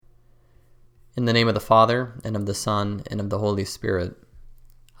In the name of the Father, and of the Son, and of the Holy Spirit.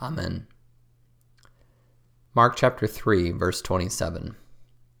 Amen. Mark chapter 3, verse 27.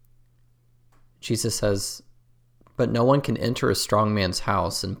 Jesus says, "But no one can enter a strong man's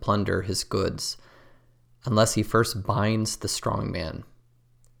house and plunder his goods, unless he first binds the strong man.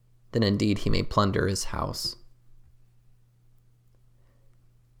 Then indeed he may plunder his house."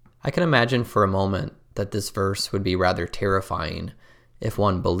 I can imagine for a moment that this verse would be rather terrifying if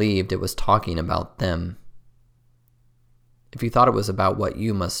one believed it was talking about them. If you thought it was about what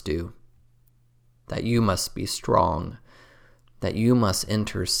you must do, that you must be strong, that you must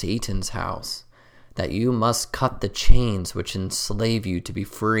enter Satan's house, that you must cut the chains which enslave you to be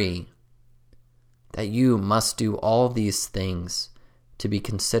free, that you must do all these things to be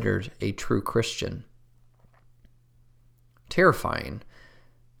considered a true Christian. Terrifying,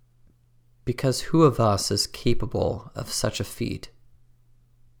 because who of us is capable of such a feat?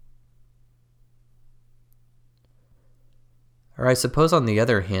 Or I suppose, on the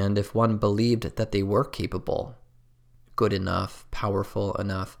other hand, if one believed that they were capable, good enough, powerful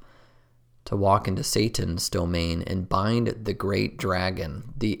enough to walk into Satan's domain and bind the great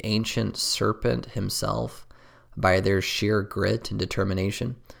dragon, the ancient serpent himself, by their sheer grit and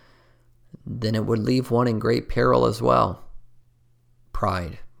determination, then it would leave one in great peril as well.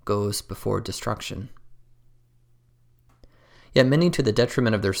 Pride goes before destruction. Yet many, to the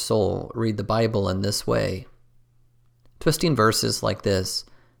detriment of their soul, read the Bible in this way, twisting verses like this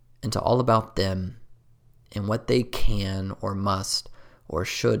into all about them and what they can or must or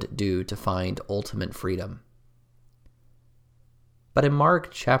should do to find ultimate freedom. But in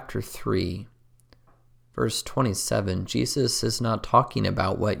Mark chapter 3, verse 27, Jesus is not talking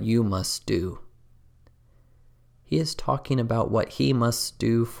about what you must do. He is talking about what he must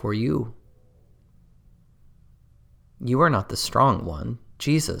do for you. You are not the strong one.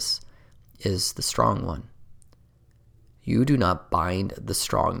 Jesus is the strong one. You do not bind the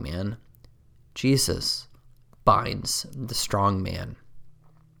strong man. Jesus binds the strong man.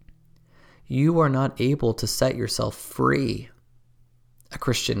 You are not able to set yourself free. A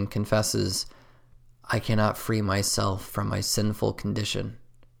Christian confesses, "I cannot free myself from my sinful condition."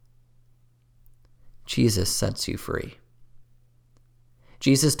 Jesus sets you free.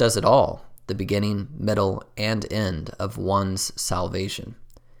 Jesus does it all, the beginning, middle, and end of one's salvation.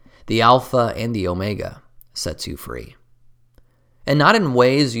 The Alpha and the Omega sets you free. And not in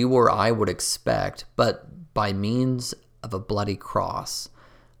ways you or I would expect, but by means of a bloody cross,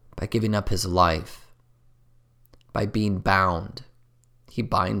 by giving up his life, by being bound. He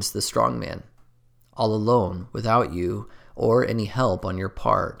binds the strong man, all alone, without you or any help on your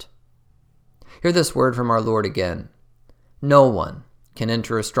part. Hear this word from our Lord again. No one can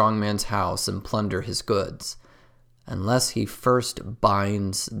enter a strong man's house and plunder his goods, unless he first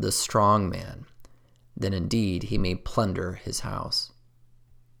binds the strong man. Then indeed he may plunder his house.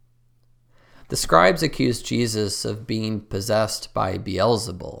 The scribes accused Jesus of being possessed by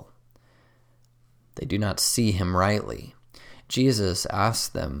Beelzebul. They do not see him rightly. Jesus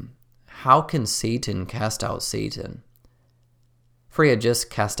asked them, "How can Satan cast out Satan?" For he had just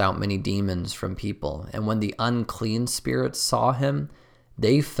cast out many demons from people, and when the unclean spirits saw him,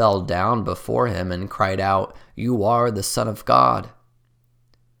 they fell down before him and cried out, "You are the Son of God."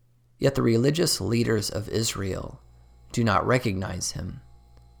 Yet the religious leaders of Israel do not recognize him.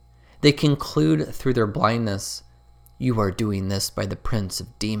 They conclude through their blindness, "You are doing this by the prince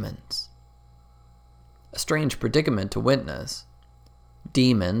of demons." A strange predicament to witness.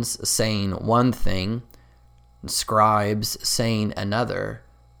 Demons saying one thing, scribes saying another.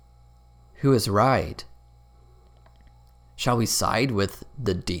 Who is right? Shall we side with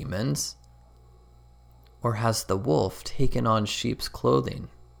the demons? Or has the wolf taken on sheep's clothing?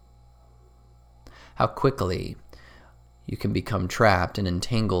 How quickly you can become trapped and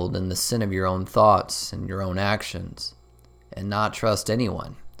entangled in the sin of your own thoughts and your own actions, and not trust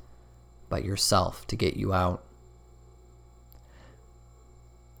anyone but yourself to get you out.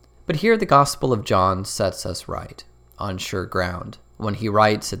 But here the Gospel of John sets us right, on sure ground, when he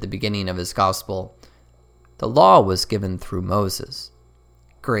writes at the beginning of his Gospel, "The law was given through Moses.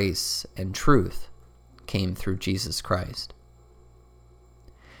 Grace and truth came through Jesus Christ."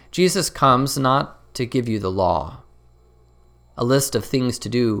 Jesus comes not to give you the law, a list of things to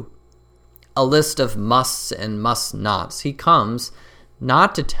do, a list of musts and must-nots. He comes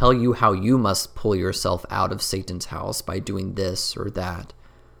not to tell you how you must pull yourself out of Satan's house by doing this or that,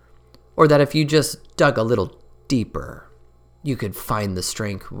 or that if you just dug a little deeper, you could find the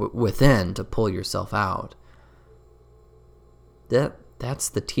strength within to pull yourself out. That's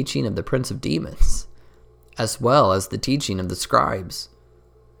the teaching of the prince of demons, as well as the teaching of the scribes,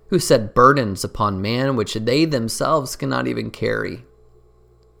 who set burdens upon man which they themselves cannot even carry.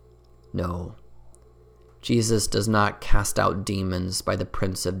 No, Jesus does not cast out demons by the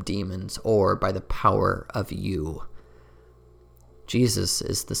prince of demons or by the power of you. Jesus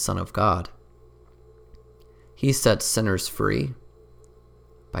is the Son of God. He sets sinners free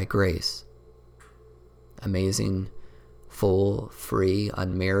by grace. Amazing, full, free,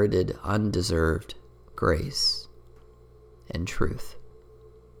 unmerited, undeserved grace and truth.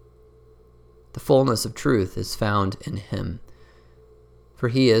 The fullness of truth is found in him, for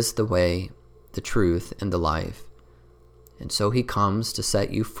he is the way, the truth, and the life. And so he comes to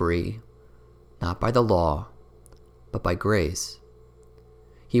set you free, not by the law, but by grace.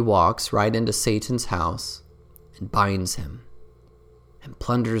 He walks right into Satan's house and binds him and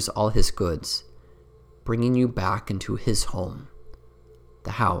plunders all his goods, bringing you back into his home,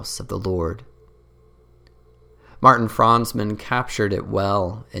 the house of the Lord. Martin Franzmann captured it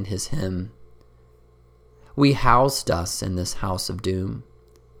well in his hymn. We housed us in this house of doom,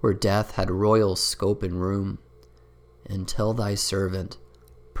 where death had royal scope and room, until thy servant,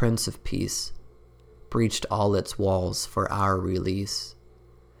 Prince of Peace, breached all its walls for our release.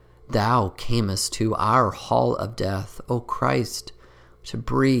 Thou camest to our hall of death, O Christ, to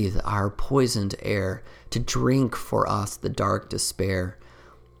breathe our poisoned air, to drink for us the dark despair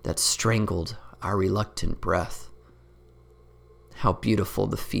that strangled our reluctant breath. How beautiful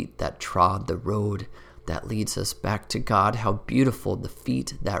the feet that trod the road that leads us back to God. How beautiful the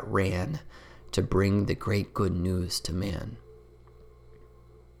feet that ran to bring the great good news to man.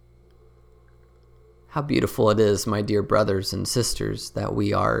 How beautiful it is, my dear brothers and sisters, that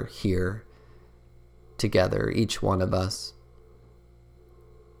we are here together, each one of us.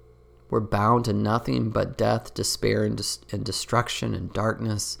 We're bound to nothing but death, despair, and destruction and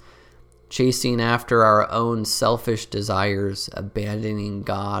darkness, chasing after our own selfish desires, abandoning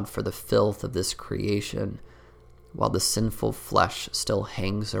God for the filth of this creation, while the sinful flesh still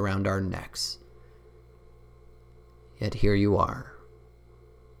hangs around our necks. Yet here you are,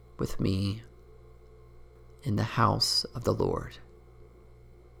 with me, in the house of the Lord.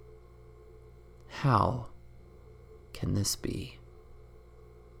 How can this be?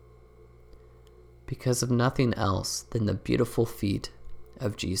 Because of nothing else than the beautiful feet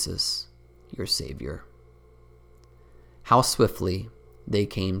of Jesus, your Savior. How swiftly they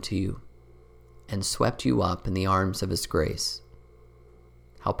came to you and swept you up in the arms of his grace.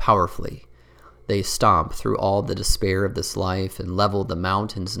 How powerfully they stomp through all the despair of this life and level the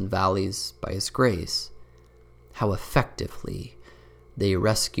mountains and valleys by his grace. How effectively they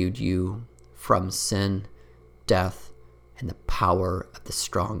rescued you from sin, death, and the power of the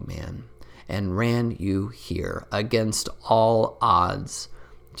strong man, and ran you here against all odds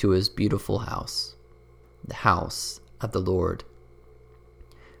to his beautiful house, the house of the Lord,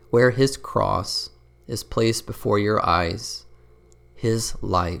 where his cross is placed before your eyes, his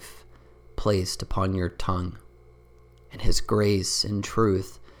life placed upon your tongue, and his grace and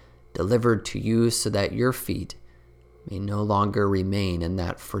truth delivered to you so that your feet may no longer remain in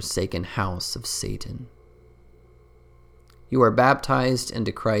that forsaken house of Satan. You are baptized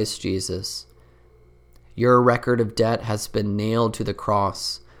into Christ Jesus. Your record of debt has been nailed to the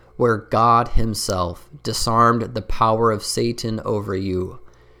cross, where God himself disarmed the power of Satan over you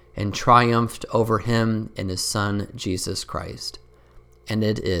and triumphed over him in his Son, Jesus Christ. And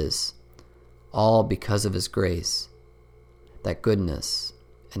it is all because of his grace that goodness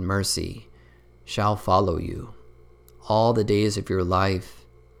and mercy shall follow you all the days of your life,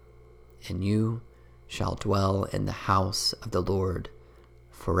 and you shall dwell in the house of the Lord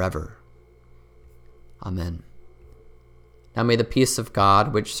forever. Amen. Now may the peace of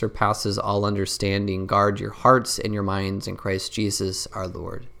God, which surpasses all understanding, guard your hearts and your minds in Christ Jesus our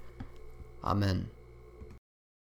Lord. Amen.